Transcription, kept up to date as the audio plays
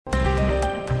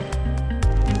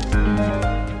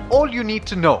all you need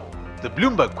to know, the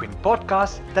Bloomberg Quint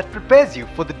podcast that prepares you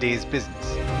for the day's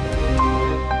business.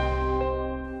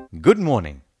 Good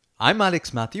morning. I'm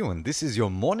Alex Matthew and this is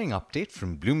your morning update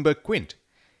from Bloomberg Quint.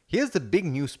 Here's the big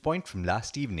news point from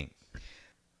last evening.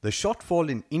 The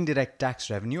shortfall in indirect tax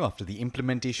revenue after the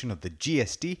implementation of the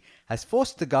GST has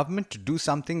forced the government to do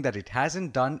something that it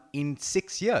hasn't done in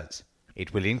 6 years.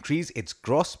 It will increase its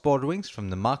gross borrowings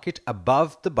from the market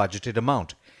above the budgeted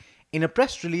amount. In a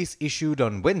press release issued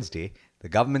on Wednesday, the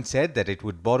government said that it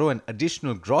would borrow an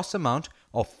additional gross amount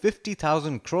of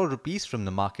 50,000 crore rupees from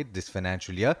the market this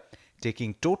financial year,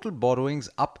 taking total borrowings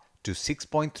up to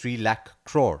 6.3 lakh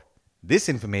crore. This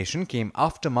information came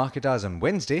after market hours on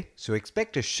Wednesday, so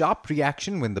expect a sharp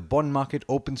reaction when the bond market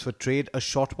opens for trade a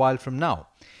short while from now.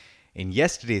 In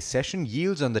yesterday's session,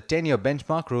 yields on the 10-year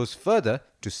benchmark rose further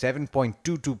to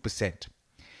 7.22%.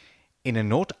 In a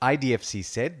note, IDFC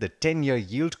said the 10-year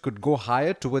yield could go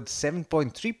higher towards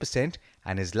 7.3%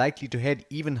 and is likely to head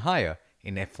even higher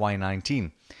in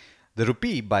FY19. The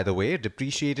rupee, by the way,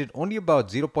 depreciated only about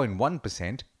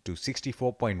 0.1% to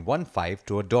 64.15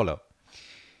 to a dollar.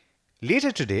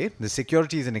 Later today, the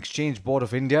Securities and Exchange Board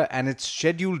of India and its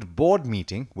scheduled board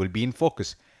meeting will be in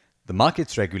focus. The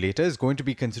markets regulator is going to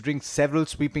be considering several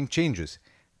sweeping changes.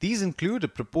 These include a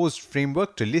proposed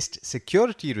framework to list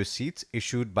security receipts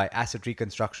issued by asset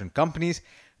reconstruction companies,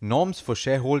 norms for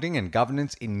shareholding and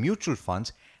governance in mutual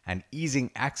funds, and easing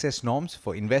access norms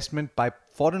for investment by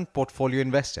foreign portfolio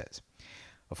investors.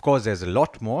 Of course, there's a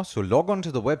lot more, so log on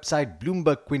to the website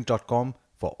bloombergquint.com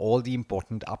for all the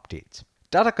important updates.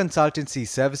 Tata Consultancy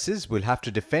Services will have to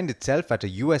defend itself at a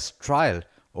US trial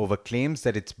over claims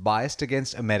that it's biased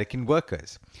against American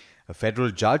workers. A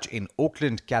federal judge in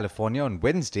Oakland, California on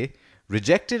Wednesday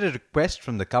rejected a request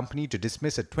from the company to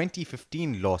dismiss a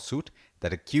 2015 lawsuit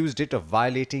that accused it of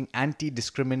violating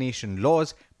anti-discrimination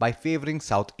laws by favoring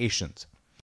South Asians.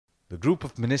 The group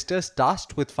of ministers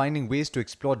tasked with finding ways to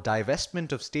explore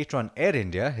divestment of state-run Air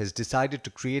India has decided to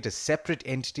create a separate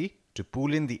entity to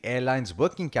pool in the airline's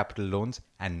working capital loans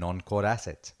and non-core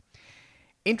assets.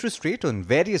 Interest rate on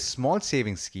various small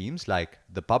savings schemes like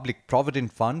the Public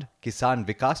Provident Fund, Kisan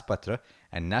Vikas Patra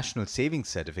and National Savings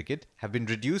Certificate have been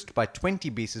reduced by 20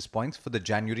 basis points for the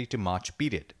January to March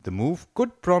period. The move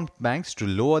could prompt banks to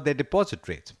lower their deposit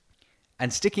rates.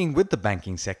 And sticking with the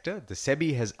banking sector, the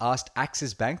SEBI has asked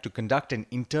Axis Bank to conduct an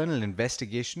internal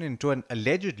investigation into an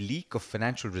alleged leak of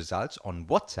financial results on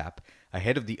WhatsApp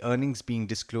ahead of the earnings being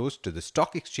disclosed to the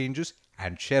stock exchanges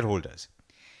and shareholders.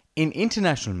 In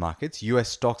international markets, US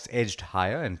stocks edged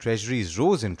higher and treasuries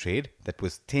rose in trade that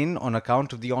was thin on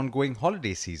account of the ongoing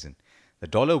holiday season. The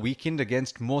dollar weakened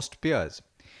against most peers.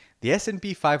 The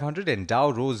S&P 500 and Dow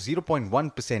rose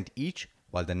 0.1% each,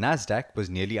 while the Nasdaq was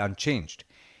nearly unchanged.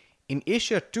 In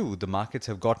Asia too, the markets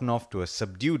have gotten off to a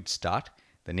subdued start.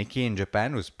 The Nikkei in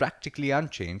Japan was practically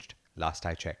unchanged last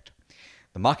I checked.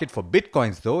 The market for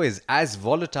Bitcoins, though, is as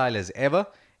volatile as ever.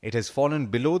 It has fallen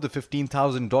below the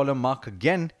 $15,000 mark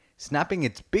again, snapping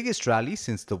its biggest rally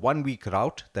since the one-week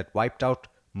rout that wiped out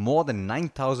more than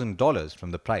 $9,000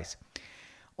 from the price.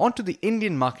 On to the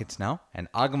Indian markets now,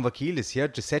 and Agam Vakil is here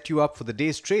to set you up for the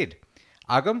day's trade.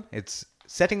 Agam, it's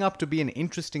setting up to be an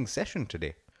interesting session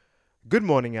today. Good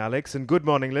morning, Alex, and good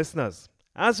morning, listeners.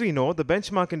 As we know, the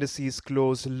benchmark indices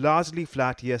closed largely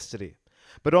flat yesterday.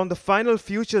 But on the final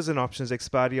futures and options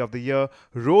expiry of the year,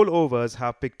 rollovers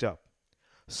have picked up.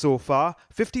 So far,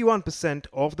 51%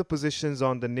 of the positions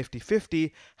on the Nifty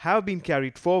 50 have been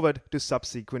carried forward to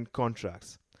subsequent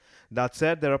contracts. That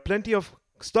said, there are plenty of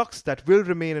stocks that will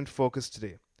remain in focus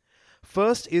today.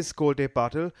 First is Kolte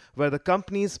Patil, where the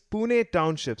company's Pune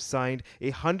township signed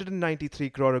a 193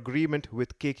 crore agreement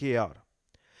with KKR.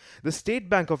 The State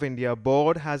Bank of India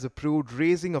board has approved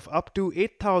raising of up to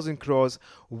 8,000 crores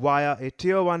via a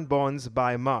Tier 1 bonds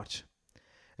by March.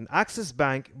 And Axis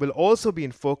Bank will also be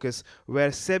in focus,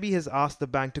 where SEBI has asked the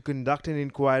bank to conduct an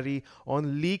inquiry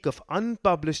on leak of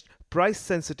unpublished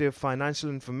price-sensitive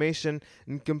financial information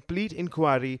and complete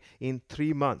inquiry in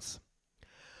 3 months.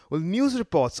 Well, news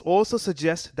reports also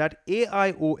suggest that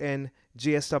AION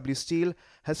JSW Steel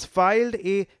has filed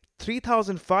a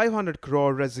 3,500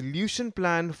 crore resolution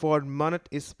plan for Manat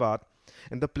Ispat,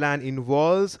 and the plan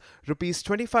involves Rs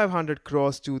 2,500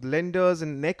 crores to lenders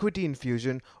and an equity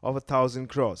infusion of 1,000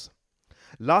 crores.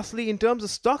 Lastly, in terms of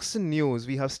stocks and news,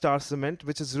 we have Star Cement,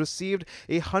 which has received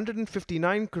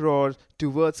 159 crore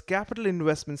towards capital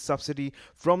investment subsidy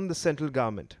from the central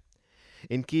government.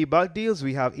 In key bulk deals,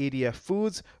 we have ADF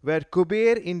Foods, where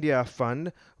Kuber India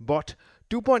Fund bought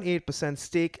 2.8%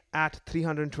 stake at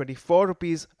 324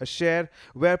 rupees a share,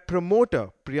 where promoter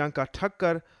Priyanka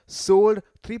Thakkar sold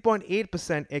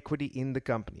 3.8% equity in the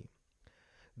company.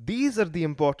 These are the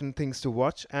important things to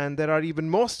watch, and there are even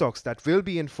more stocks that will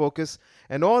be in focus,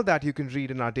 and all that you can read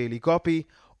in our daily copy.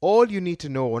 All you need to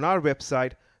know on our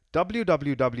website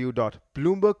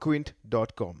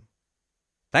www.bloombergquint.com.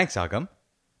 Thanks, Agam.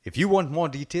 If you want more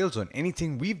details on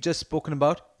anything we've just spoken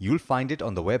about, you'll find it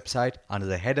on the website under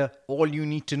the header All You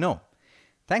Need to Know.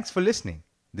 Thanks for listening.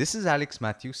 This is Alex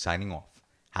Matthews signing off.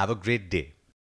 Have a great day.